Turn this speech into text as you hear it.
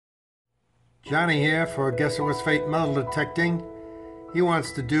Johnny here for Guess It Was Fate Metal Detecting. He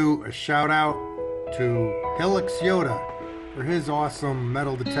wants to do a shout out to Hiluxoyta for his awesome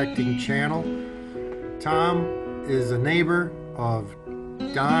metal detecting channel. Tom is a neighbor of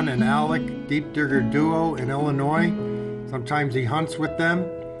Don and Alec, Deep Digger Duo in Illinois. Sometimes he hunts with them,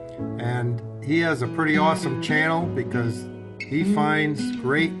 and he has a pretty awesome channel because he finds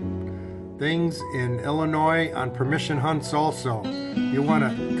great things in Illinois on permission hunts also. You want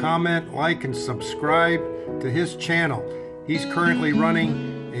to comment, like, and subscribe to his channel. He's currently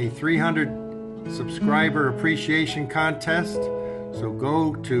running a 300 subscriber appreciation contest. So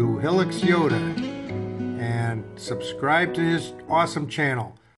go to Hiluxoyta and subscribe to his awesome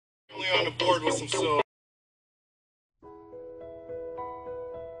channel. On the board with some soul.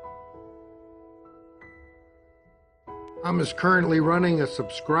 Tom is currently running a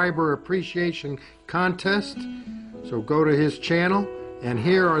subscriber appreciation contest, so go to his channel, and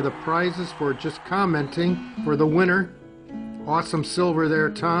here are the prizes for just commenting for the winner. Awesome silver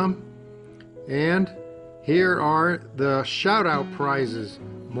there, Tom. And here are the shout out prizes: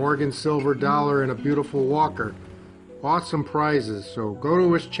 Morgan silver dollar and a beautiful walker. Awesome prizes, so go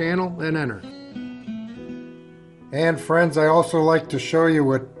to his channel and enter. And friends, I also like to show you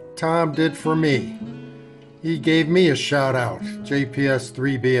what Tom did for me. He gave me a shout out,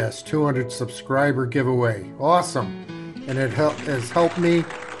 JPS3BS 200 subscriber giveaway. Awesome. And it has helped me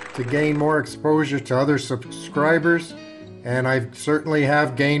to gain more exposure to other subscribers, and I certainly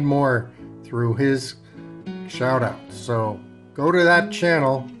have gained more through his shout out. So go to that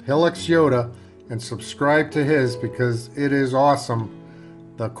channel, Hiluxoyta, and subscribe to his because it is awesome,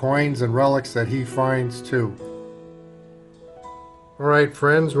 the coins and relics that he finds too. Alright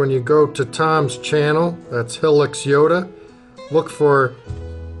friends, when you go to Tom's channel, that's Hiluxoyta, look for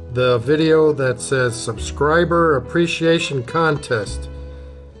the video that says Subscriber Appreciation Contest.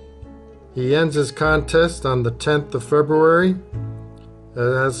 He ends his contest on the 10th of February.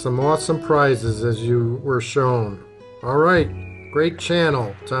 It has some awesome prizes as you were shown. Alright, great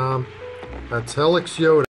channel, Tom. That's Hiluxoyta.